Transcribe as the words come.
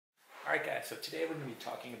Alright guys, so today we're going to be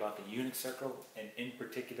talking about the unit circle, and in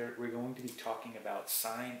particular we're going to be talking about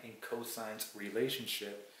sine and cosine's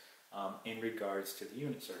relationship in regards to the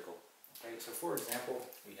unit circle. Okay, so for example,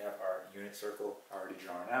 we have our unit circle already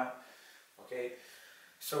drawn out. Okay,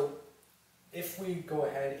 so if we go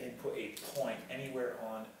ahead and put a point anywhere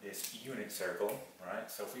on this unit circle,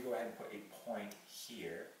 right, so if we go ahead and put a point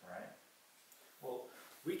here, right, well,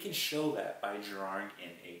 we can show that by drawing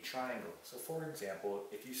in a triangle. So for example,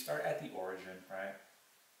 if you start at the origin, right,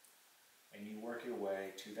 and you work your way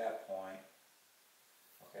to that point,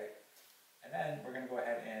 okay, and then we're going to go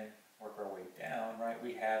ahead and work our way down, right,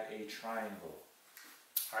 we have a triangle.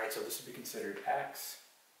 Alright, so this would be considered x,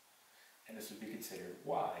 and this would be considered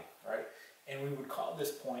y, right, and we would call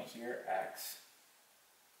this point here x,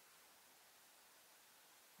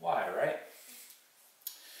 y, right?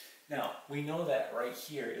 Now, we know that right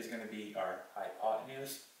here is going to be our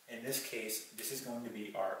hypotenuse. In this case, this is going to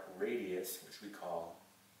be our radius, which we call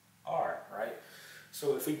r, right?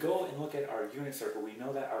 So if we go and look at our unit circle, we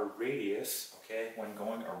know that our radius, okay, when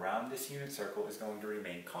going around this unit circle is going to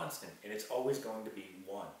remain constant, and it's always going to be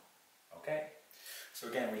 1, okay? So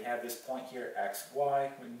again, we have this point here, x,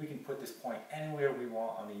 y. We can put this point anywhere we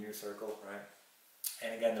want on the unit circle, right?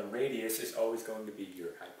 And again, the radius is always going to be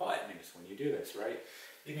your hypotenuse when you do this, right?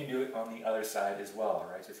 You can do it on the other side as well,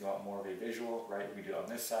 right? So if you want more of a visual, right, we do it on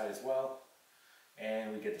this side as well.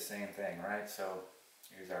 And we get the same thing, right? So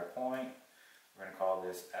here's our point. We're going to call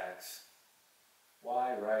this x,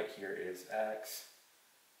 y, right? Here is x,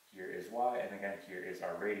 here is y, and again, here is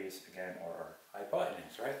our radius, again, or our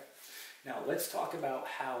hypotenuse, right? Now, let's talk about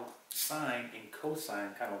how sine and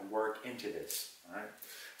cosine kind of work into this, all right?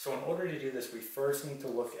 So in order to do this, we first need to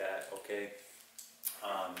look at, okay,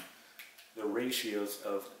 the ratios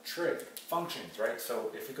of trig functions, right?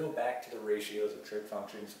 So if we go back to the ratios of trig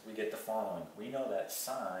functions, we get the following. We know that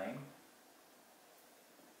sine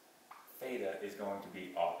theta is going to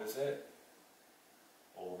be opposite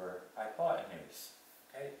over hypotenuse,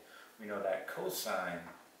 okay? We know that cosine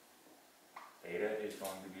theta is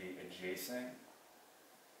going to be adjacent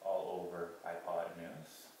all over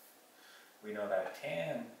hypotenuse. We know that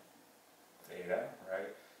tan theta,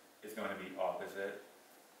 right, is going to be opposite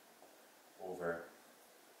over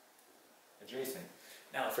adjacent.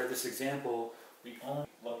 Now for this example, we only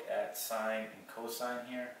look at sine and cosine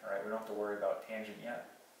here, alright, we don't have to worry about tangent yet.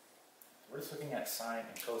 We're just looking at sine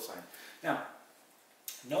and cosine. Now,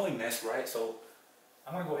 knowing this, right, so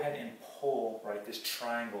I'm going to go ahead and pull, right, this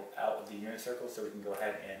triangle out of the unit circle so we can go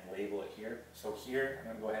ahead and label it here. So here, I'm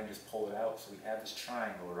going to go ahead and just pull it out so we have this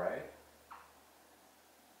triangle, right?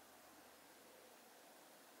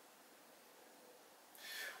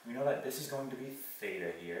 We know that this is going to be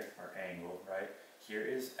theta here, or angle, right? Here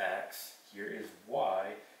is x, here is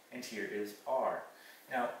y, and here is r.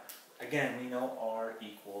 Now, again, we know r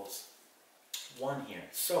equals 1 here.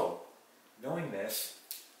 So, knowing this,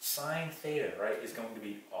 sine theta, right, is going to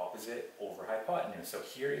be opposite over hypotenuse. So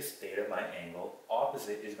here is theta, my angle.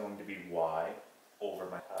 Opposite is going to be y over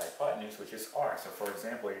my hypotenuse, which is r. So for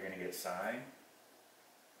example, you're going to get sine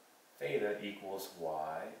theta equals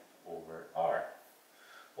y over r.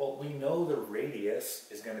 Well, we know the radius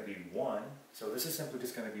is going to be 1, so this is simply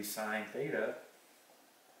just going to be sine theta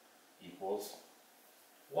equals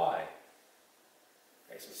y.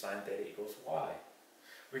 Okay, so sine theta equals y.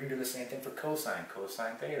 We can do the same thing for cosine.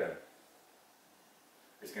 Cosine theta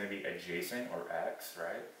is going to be adjacent, or x,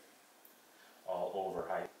 right, all over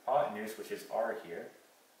hypotenuse, which is r here.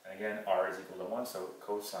 And again, r is equal to 1, so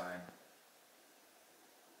cosine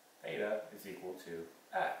theta is equal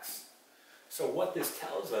to x. So what this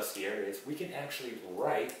tells us here is we can actually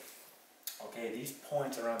write, okay, these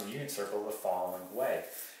points around the unit circle the following way.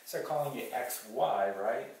 Instead of calling it x, y,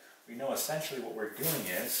 right, we know essentially what we're doing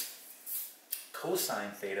is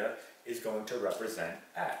cosine theta is going to represent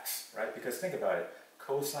x, right? Because think about it,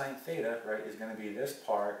 cosine theta, right, is going to be this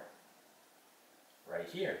part right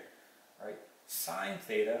here, right? Sine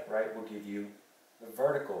theta, right, will give you the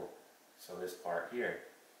vertical, so this part here.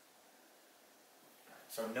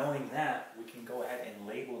 So knowing that, we can go ahead and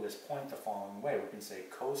label this point the following way. We can say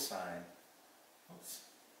cosine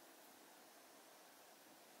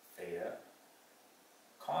theta,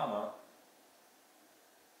 comma,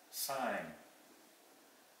 sine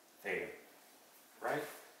theta, right?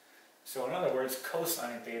 So in other words,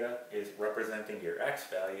 cosine theta is representing your x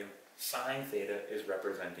value, sine theta is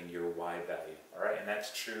representing your y value, all right? And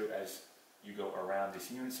that's true as you go around this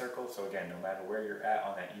unit circle. So again, no matter where you're at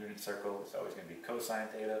on that unit circle, it's always going to be cosine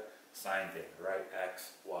theta, sine theta, right?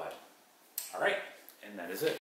 X, y. All right, and that is it.